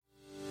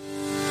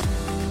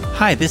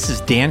Hi, this is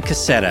Dan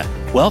Cassetta.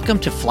 Welcome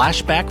to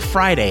Flashback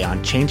Friday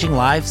on Changing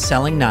Lives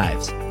Selling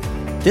Knives.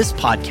 This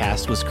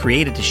podcast was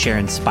created to share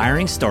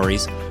inspiring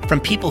stories from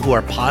people who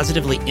are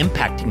positively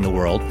impacting the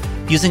world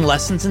using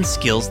lessons and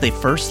skills they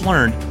first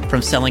learned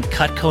from selling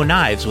Cutco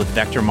knives with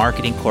Vector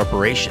Marketing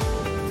Corporation.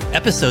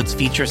 Episodes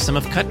feature some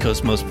of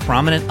Cutco's most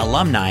prominent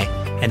alumni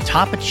and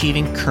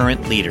top-achieving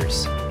current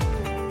leaders.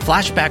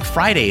 Flashback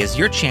Friday is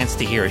your chance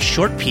to hear a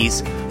short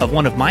piece of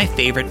one of my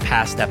favorite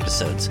past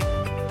episodes.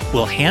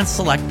 We'll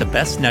hand-select the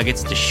best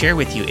nuggets to share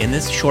with you in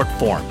this short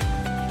form.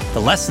 The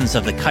lessons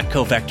of the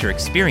Cutco Vector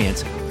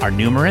experience are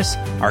numerous,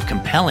 are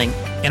compelling,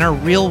 and are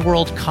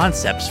real-world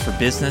concepts for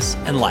business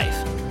and life.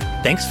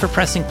 Thanks for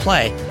pressing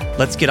play.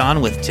 Let's get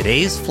on with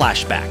today's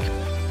flashback.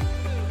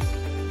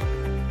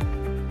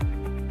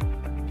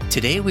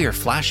 Today we are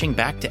flashing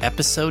back to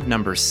episode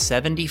number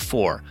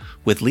 74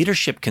 with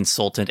leadership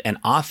consultant and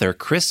author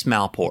Chris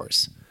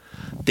Malpors.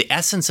 The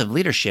essence of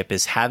leadership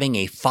is having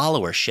a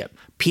followership,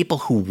 people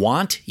who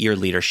want your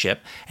leadership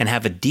and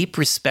have a deep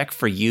respect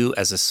for you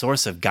as a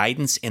source of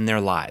guidance in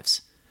their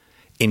lives.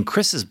 In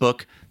Chris's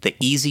book, The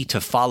Easy to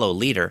Follow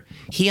Leader,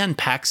 he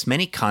unpacks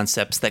many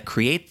concepts that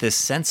create this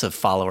sense of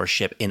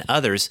followership in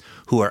others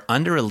who are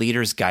under a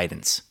leader's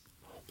guidance.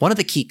 One of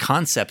the key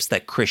concepts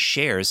that Chris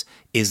shares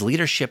is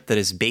leadership that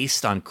is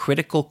based on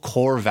critical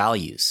core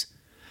values.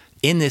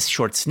 In this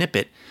short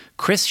snippet,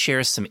 Chris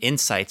shares some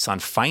insights on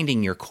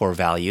finding your core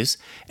values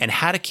and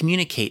how to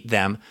communicate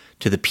them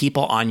to the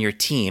people on your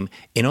team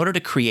in order to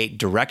create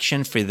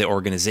direction for the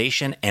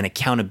organization and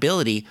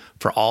accountability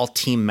for all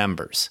team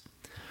members.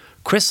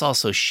 Chris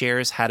also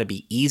shares how to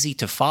be easy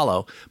to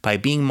follow by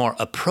being more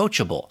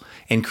approachable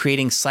and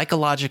creating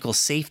psychological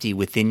safety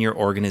within your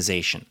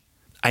organization.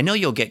 I know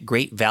you'll get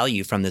great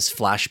value from this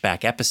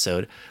flashback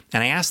episode,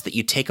 and I ask that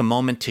you take a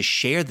moment to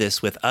share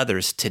this with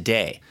others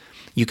today.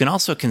 You can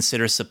also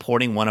consider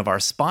supporting one of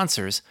our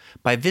sponsors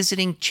by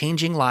visiting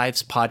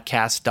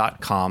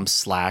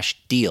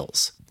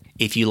changinglivespodcast.com/deals.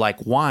 If you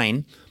like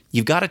wine,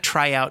 you've got to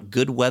try out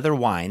Good Weather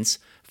Wines,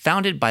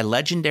 founded by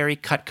legendary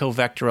Cutco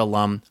Vector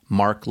alum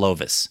Mark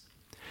Lovis.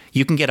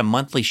 You can get a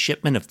monthly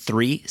shipment of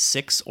 3,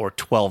 6, or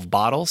 12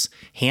 bottles,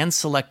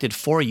 hand-selected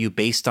for you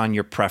based on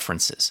your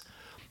preferences.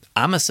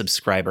 I'm a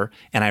subscriber,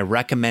 and I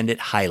recommend it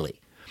highly.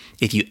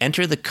 If you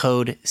enter the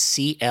code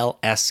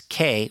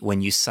CLSK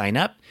when you sign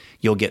up,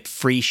 you'll get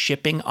free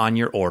shipping on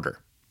your order.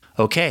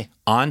 Okay,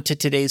 on to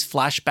today's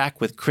flashback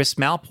with Chris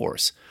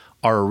Malpors.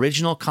 Our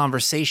original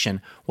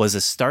conversation was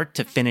a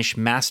start-to-finish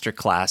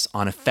masterclass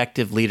on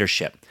effective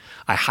leadership.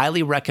 I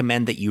highly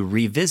recommend that you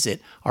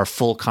revisit our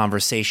full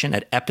conversation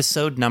at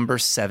episode number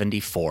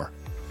 74.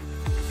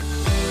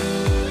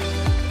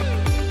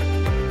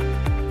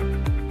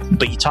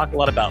 But you talk a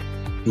lot about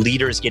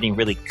leaders getting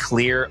really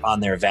clear on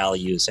their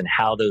values and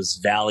how those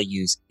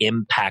values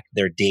impact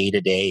their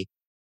day-to-day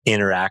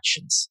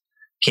interactions.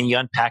 Can you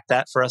unpack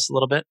that for us a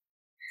little bit?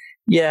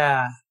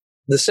 Yeah.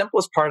 The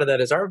simplest part of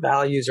that is our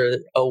values are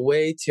a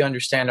way to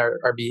understand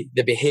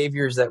the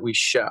behaviors that we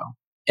show.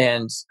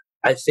 And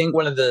I think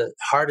one of the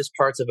hardest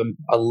parts of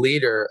a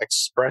leader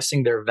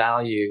expressing their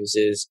values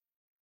is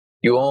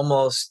you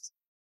almost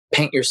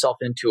paint yourself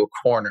into a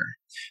corner.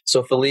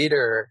 So if a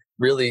leader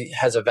really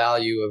has a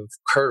value of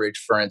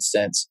courage, for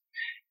instance,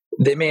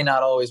 they may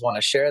not always want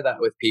to share that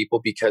with people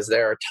because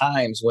there are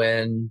times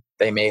when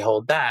they may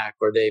hold back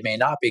or they may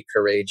not be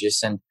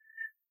courageous. And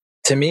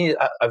to me,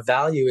 a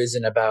value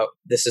isn't about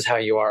this is how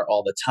you are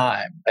all the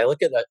time. I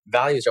look at that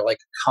values are like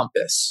a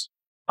compass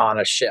on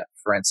a ship,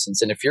 for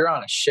instance. And if you're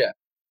on a ship,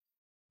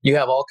 you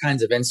have all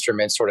kinds of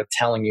instruments sort of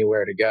telling you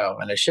where to go.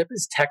 And a ship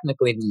is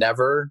technically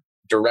never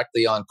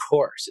directly on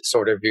course. It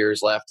sort of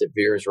veers left, it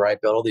veers right,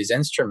 but all these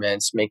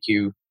instruments make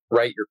you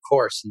write your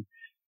course. And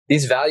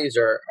these values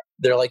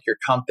they're like your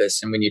compass.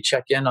 And when you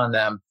check in on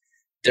them,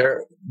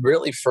 they're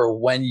really for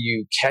when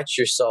you catch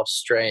yourself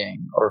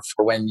straying or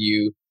for when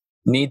you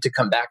need to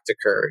come back to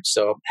courage.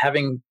 So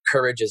having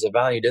courage as a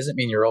value doesn't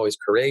mean you're always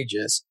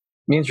courageous.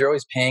 It means you're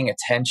always paying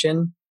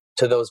attention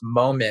to those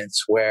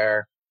moments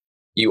where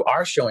you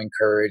are showing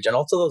courage and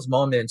also those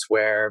moments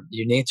where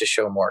you need to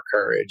show more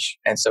courage.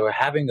 And so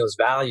having those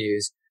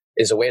values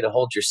is a way to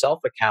hold yourself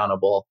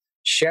accountable.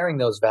 Sharing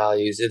those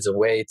values is a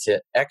way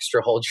to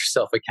extra hold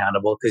yourself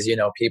accountable because,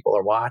 people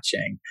are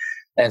watching.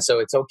 And so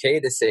it's okay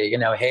to say,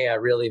 hey, I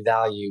really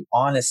value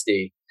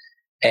honesty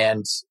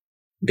and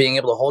being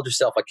able to hold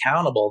yourself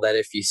accountable that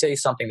if you say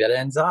something that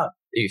ends up,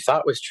 you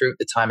thought was true at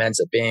the time,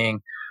 ends up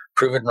being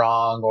proven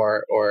wrong,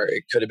 or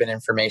it could have been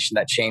information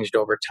that changed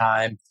over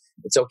time.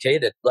 It's okay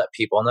to let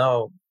people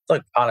know,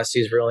 look,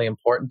 honesty is really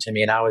important to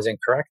me and I was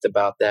incorrect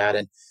about that.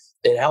 And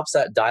it helps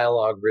that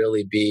dialogue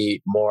really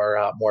be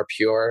more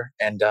pure.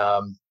 And,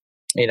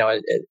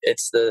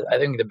 it's I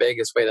think the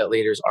biggest way that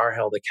leaders are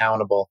held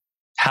accountable.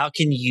 How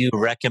can you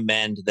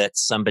recommend that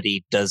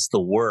somebody does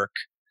the work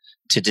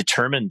to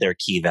determine their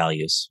key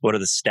values? What are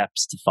the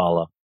steps to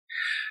follow?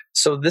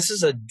 So this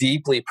is a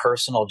deeply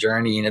personal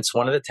journey. And it's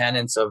one of the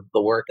tenets of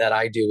the work that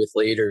I do with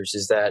leaders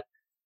is that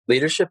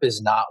leadership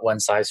is not one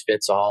size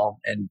fits all.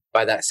 And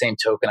by that same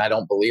token, I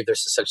don't believe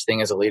there's such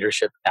thing as a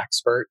leadership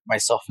expert,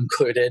 myself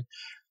included.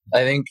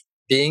 I think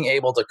being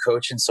able to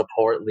coach and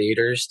support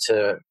leaders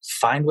to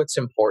find what's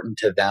important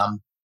to them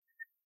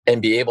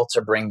and be able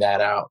to bring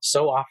that out.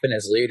 So often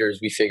as leaders,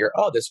 we figure,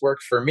 oh, this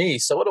worked for me,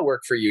 so it'll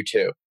work for you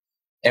too.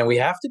 And we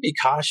have to be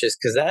cautious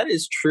because that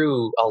is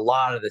true a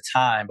lot of the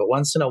time. But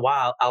once in a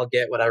while, I'll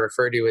get what I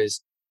refer to as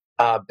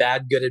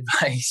bad good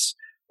advice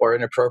or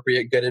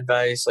inappropriate good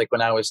advice. Like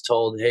when I was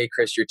told, hey,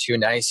 Chris, you're too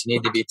nice, you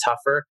need to be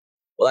tougher.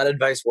 Well, that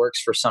advice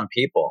works for some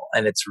people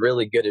and it's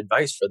really good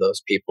advice for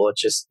those people.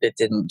 It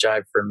didn't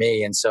jive for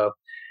me. And so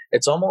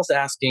it's almost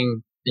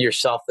asking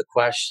yourself the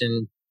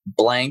question,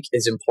 blank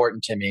is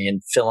important to me,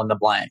 and fill in the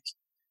blank.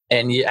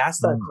 And you ask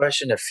that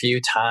question a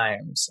few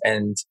times,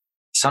 and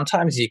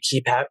sometimes you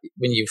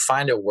when you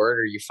find a word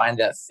or you find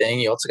that thing,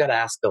 you also got to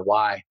ask the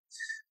why.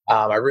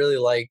 I really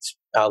liked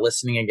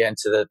listening again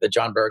to the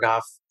John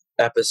Berghoff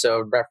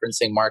episode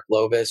referencing Mark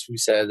Lovis, who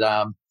said,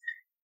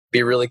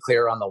 be really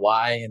clear on the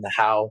why, and the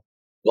how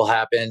will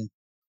happen.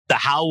 The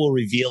how will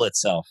reveal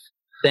itself.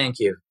 Thank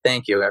you.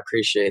 I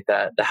appreciate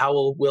that. The how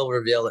will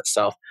reveal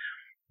itself.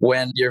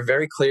 When you're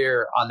very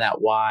clear on that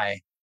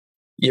why,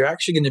 you're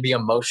actually going to be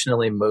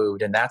emotionally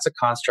moved. And that's a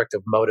construct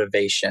of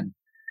motivation.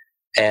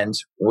 And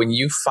when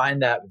you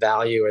find that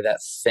value or that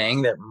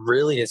thing that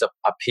really is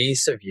a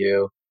piece of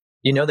you,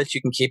 you know that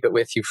you can keep it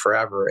with you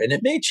forever. And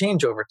it may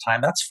change over time.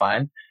 That's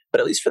fine.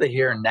 But at least for the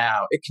here and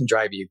now, it can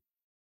drive you.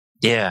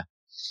 Yeah.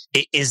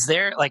 Is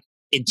there, like,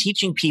 in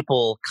teaching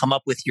people come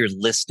up with your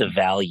list of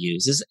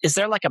values, is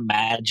there like a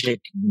magic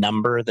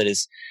number that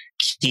is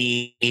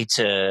key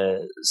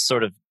to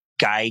sort of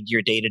guide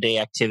your day-to-day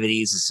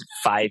activities? Is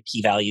it 5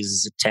 key values?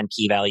 Is it 10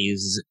 key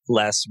values? Is it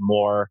less,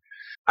 more?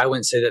 I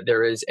wouldn't say that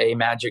there is a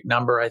magic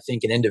number. I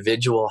think an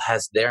individual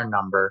has their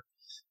number,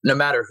 no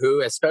matter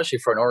who, especially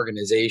for an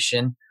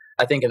organization.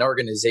 I think an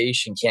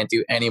organization can't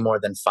do any more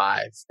than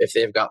 5. If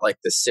they've got like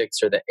the 6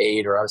 or the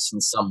 8, or I've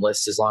seen some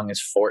lists as long as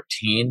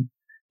 14.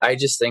 I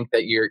just think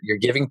that you're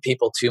giving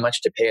people too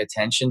much to pay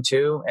attention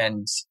to,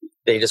 and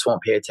they just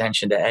won't pay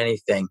attention to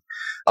anything.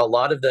 A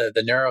lot of the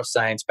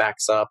neuroscience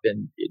backs up,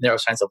 and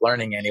neuroscience of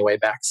learning anyway,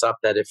 backs up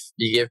that if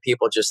you give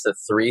people just the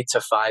 3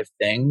 to 5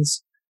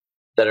 things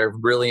that are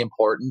really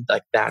important,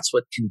 like that's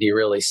what can be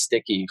really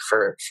sticky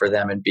for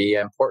them and be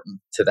important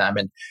to them.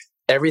 And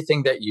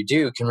everything that you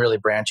do can really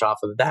branch off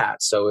of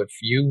that. So if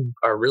you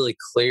are really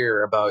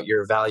clear about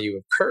your value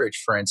of courage,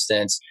 for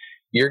instance,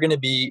 you're going to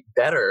be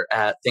better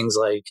at things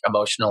like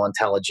emotional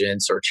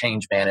intelligence or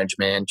change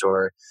management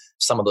or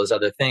some of those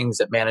other things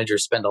that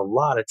managers spend a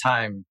lot of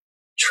time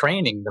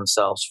training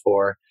themselves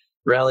for.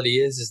 The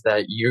reality is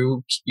that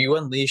you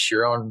unleash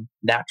your own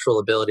natural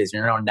abilities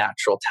and your own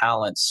natural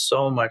talents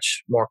so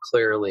much more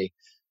clearly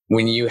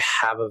when you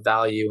have a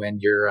value and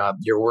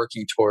you're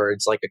working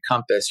towards, like a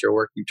compass, you're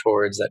working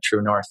towards that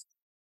true north.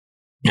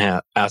 Yeah,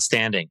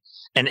 outstanding.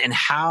 And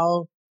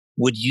how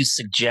would you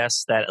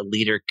suggest that a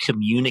leader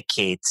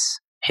communicates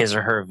his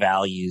or her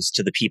values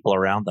to the people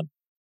around them?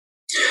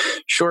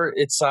 Sure.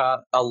 It's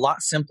a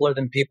lot simpler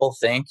than people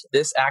think.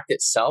 This act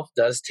itself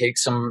does take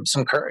some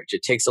courage.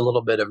 It takes a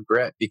little bit of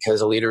grit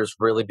because a leader is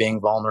really being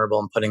vulnerable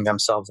and putting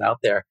themselves out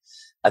there.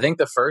 I think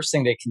the first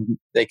thing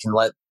they can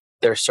let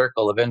their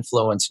circle of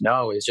influence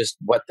know is just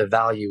what the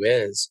value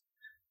is.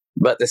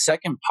 But the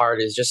second part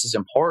is just as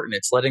important.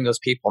 It's letting those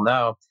people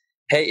know,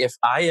 hey, if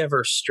I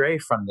ever stray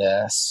from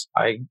this,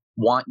 I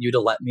want you to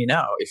let me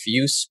know. If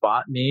you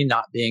spot me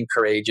not being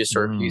courageous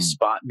or if you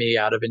spot me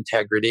out of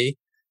integrity,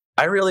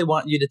 I really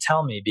want you to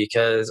tell me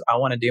because I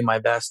want to do my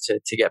best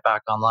to get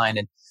back online.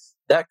 And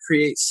that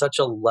creates such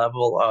a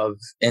level of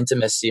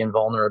intimacy and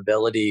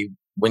vulnerability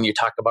when you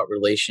talk about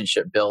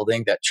relationship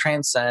building that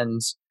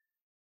transcends,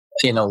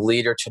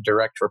 leader to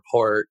direct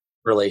report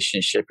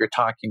relationship. You're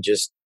talking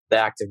just the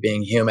act of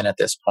being human at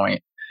this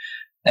point.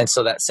 And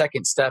so that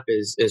second step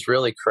is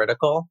really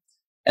critical.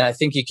 And I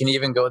think you can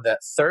even go that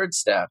third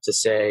step to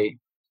say,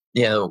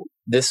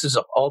 this is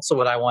also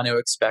what I want to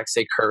expect,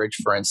 say courage,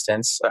 for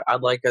instance.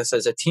 I'd like us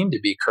as a team to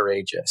be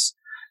courageous.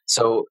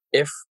 So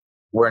if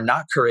we're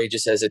not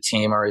courageous as a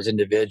team or as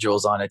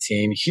individuals on a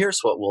team, here's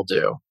what we'll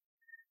do.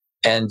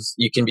 And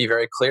you can be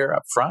very clear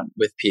up front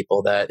with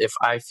people that if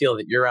I feel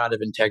that you're out of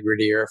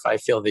integrity or if I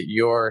feel that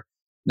you're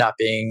not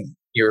being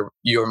your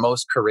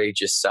most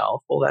courageous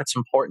self, well, that's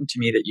important to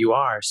me that you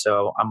are.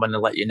 So I'm going to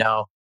let you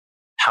know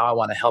how I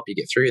want to help you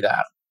get through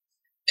that.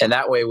 And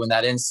that way, when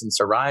that instance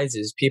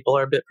arises, people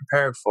are a bit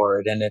prepared for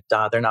it and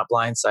they're not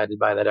blindsided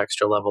by that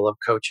extra level of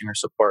coaching or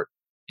support.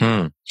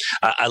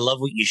 I love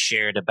what you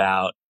shared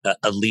about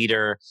a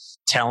leader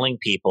telling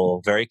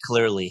people very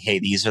clearly, hey,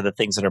 these are the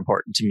things that are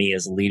important to me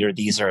as a leader.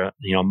 These are,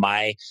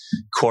 my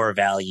core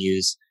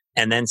values.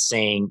 And then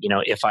saying,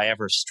 if I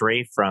ever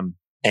stray from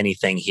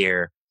anything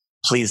here,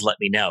 please let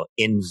me know.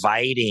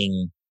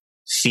 Inviting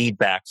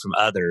feedback from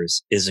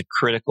others is a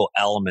critical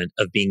element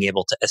of being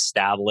able to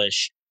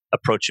establish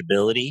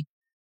approachability,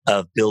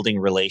 of building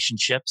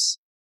relationships,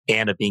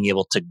 and of being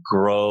able to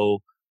grow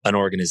an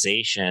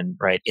organization,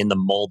 right, in the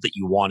mold that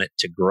you want it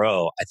to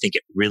grow, I think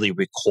it really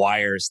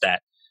requires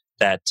that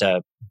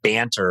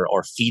banter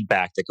or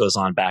feedback that goes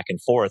on back and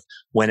forth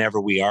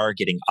whenever we are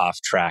getting off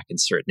track in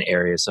certain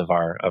areas of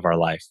our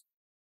life.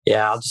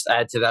 Yeah, I'll just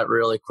add to that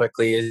really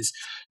quickly is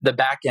the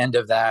back end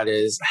of that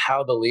is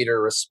how the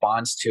leader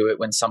responds to it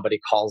when somebody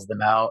calls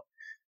them out.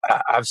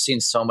 I've seen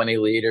so many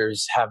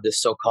leaders have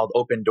this so-called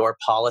open door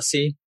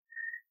policy.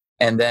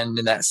 And then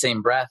in that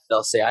same breath,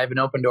 they'll say, I have an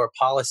open door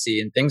policy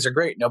and things are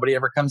great. Nobody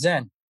ever comes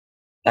in.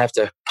 I have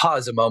to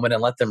pause a moment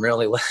and let them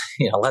really,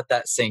 let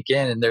that sink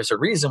in. And there's a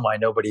reason why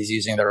nobody's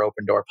using their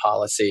open door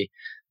policy.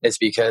 It's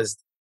because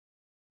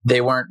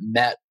they weren't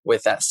met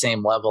with that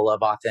same level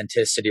of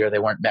authenticity, or they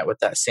weren't met with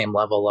that same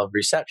level of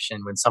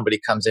reception when somebody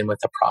comes in with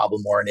a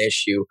problem or an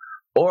issue,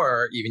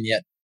 or even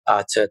yet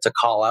to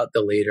call out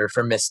the leader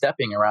for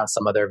misstepping around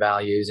some of their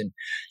values. And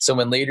so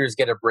when leaders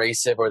get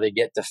abrasive or they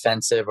get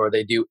defensive or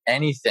they do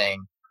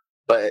anything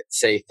but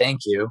say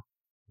thank you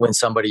when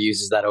somebody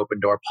uses that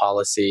open door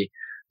policy,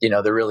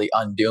 they're really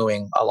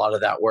undoing a lot of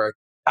that work.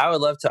 I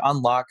would love to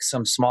unlock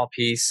some small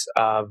piece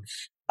of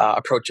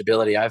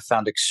approachability I've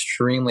found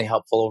extremely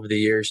helpful over the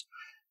years.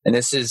 And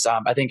this is,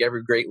 I think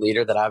every great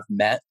leader that I've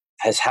met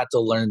has had to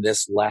learn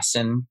this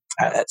lesson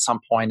at some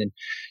point. And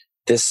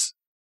this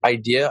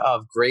idea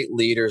of great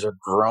leaders are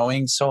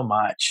growing so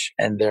much,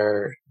 and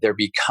they're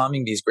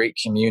becoming these great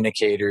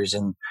communicators,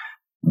 and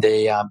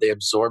they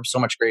absorb so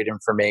much great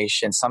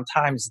information.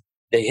 Sometimes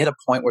they hit a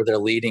point where they're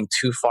leading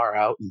too far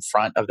out in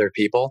front of their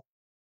people.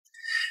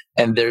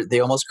 And they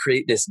almost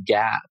create this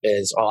gap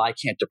as, I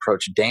can't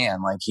approach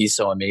Dan. Like, he's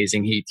so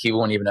amazing. He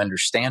won't even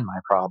understand my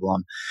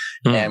problem.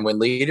 And when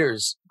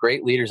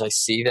great leaders, I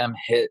see them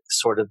hit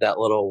sort of that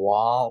little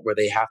wall where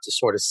they have to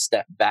sort of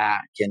step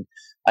back. And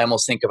I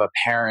almost think of a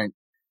parent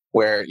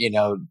where,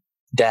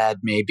 dad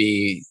may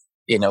be,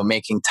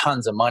 making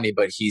tons of money,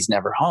 but he's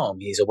never home.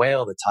 He's away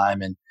all the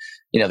time. And,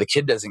 the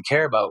kid doesn't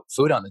care about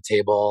food on the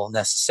table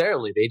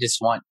necessarily. They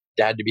just want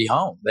dad to be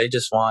home. They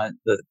just want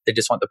the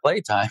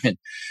playtime. And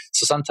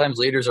so sometimes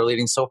leaders are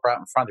leading so far out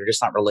in front, they're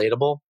just not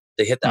relatable.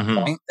 They hit that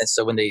point. And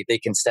so when they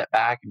can step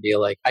back and be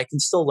like, I can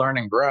still learn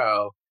and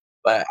grow,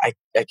 but I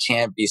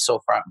can't be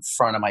so far out in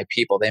front of my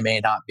people. They may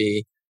not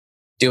be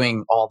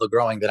doing all the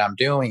growing that I'm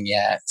doing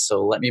yet.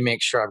 So let me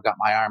make sure I've got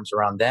my arms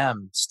around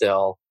them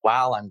still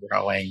while I'm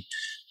growing.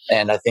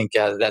 And I think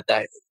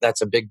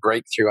that's a big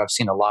breakthrough I've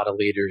seen a lot of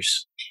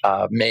leaders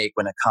make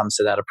when it comes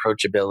to that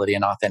approachability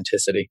and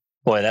authenticity.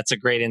 Boy, that's a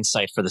great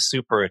insight for the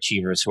super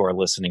achievers who are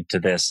listening to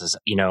this is,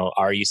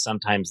 are you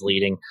sometimes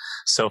leading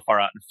so far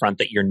out in front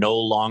that you're no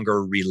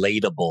longer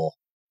relatable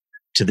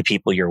to the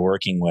people you're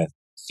working with?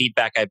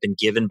 Feedback I've been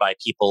given by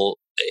people,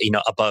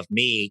 above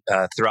me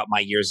throughout my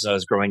years as I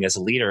was growing as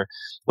a leader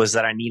was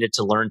that I needed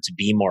to learn to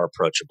be more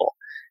approachable,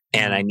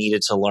 and I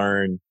needed to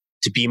learn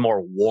to be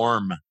more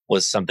warm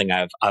was something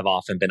I've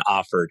often been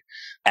offered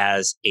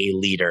as a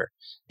leader.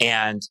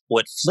 And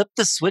what flipped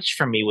the switch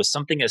for me was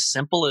something as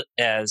simple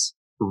as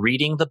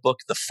reading the book,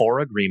 The Four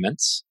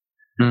Agreements,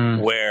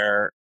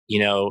 where,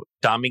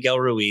 Don Miguel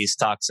Ruiz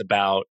talks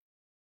about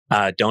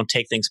don't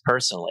take things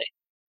personally.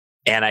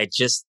 And I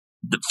just,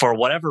 for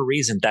whatever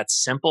reason, that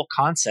simple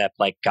concept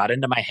got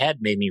into my head,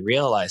 made me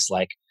realize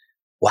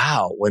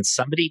wow, when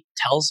somebody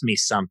tells me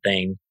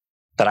something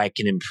that I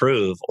can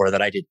improve or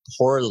that I did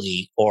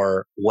poorly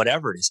or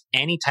whatever it is,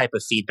 any type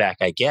of feedback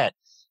I get,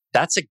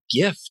 that's a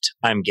gift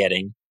I'm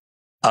getting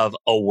of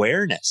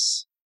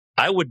awareness.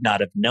 I would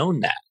not have known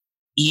that.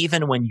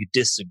 Even when you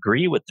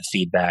disagree with the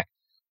feedback,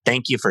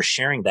 thank you for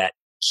sharing that.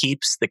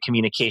 Keeps the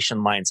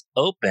communication lines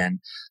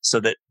open so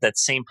that that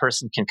same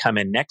person can come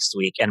in next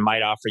week and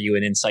might offer you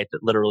an insight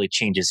that literally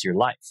changes your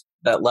life.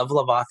 That level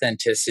of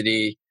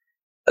authenticity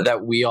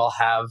that we all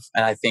have,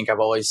 and I think I've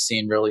always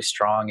seen really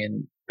strong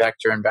in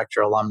Vector and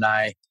Vector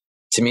alumni,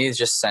 to me is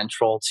just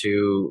central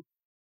to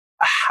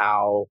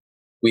how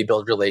we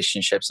build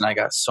relationships. And I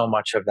got so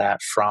much of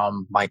that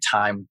from my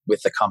time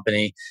with the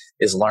company,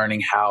 is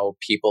learning how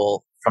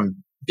people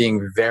from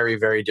being very,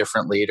 very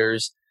different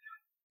leaders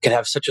can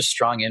have such a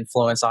strong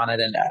influence on it.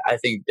 And I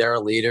think there are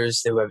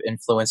leaders who have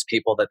influenced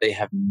people that they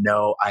have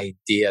no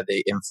idea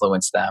they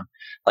influenced them.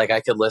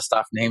 I could list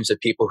off names of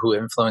people who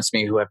influenced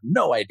me who have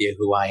no idea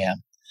who I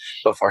am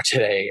before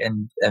today.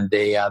 And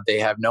they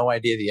have no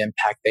idea the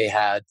impact they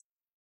had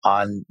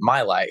on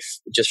my life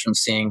just from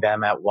seeing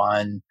them at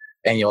one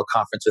annual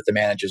conference with the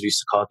managers. We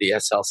used to call it the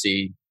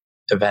SLC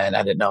event.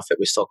 I didn't know if it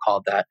was still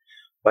called that.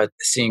 But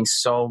seeing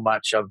so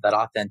much of that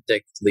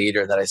authentic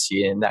leader that I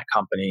see in that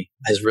company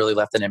has really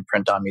left an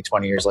imprint on me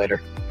 20 years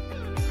later.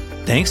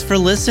 Thanks for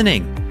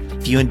listening.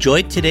 If you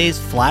enjoyed today's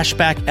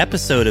flashback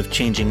episode of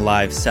Changing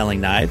Lives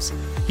Selling Knives,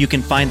 you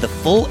can find the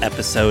full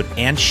episode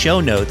and show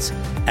notes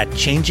at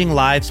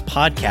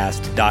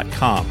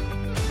changinglivespodcast.com.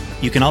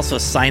 You can also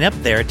sign up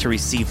there to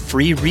receive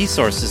free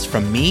resources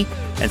from me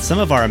and some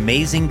of our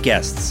amazing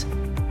guests.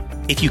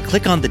 If you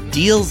click on the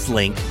deals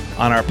link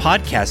on our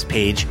podcast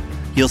page,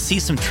 you'll see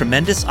some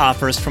tremendous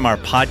offers from our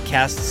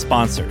podcast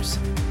sponsors.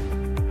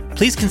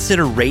 Please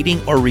consider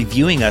rating or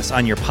reviewing us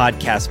on your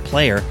podcast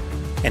player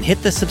and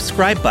hit the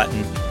subscribe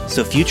button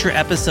so future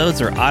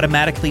episodes are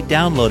automatically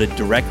downloaded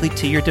directly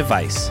to your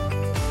device.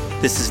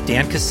 This is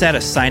Dan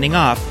Cassetta signing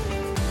off.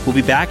 We'll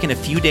be back in a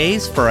few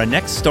days for our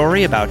next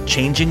story about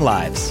changing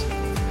lives.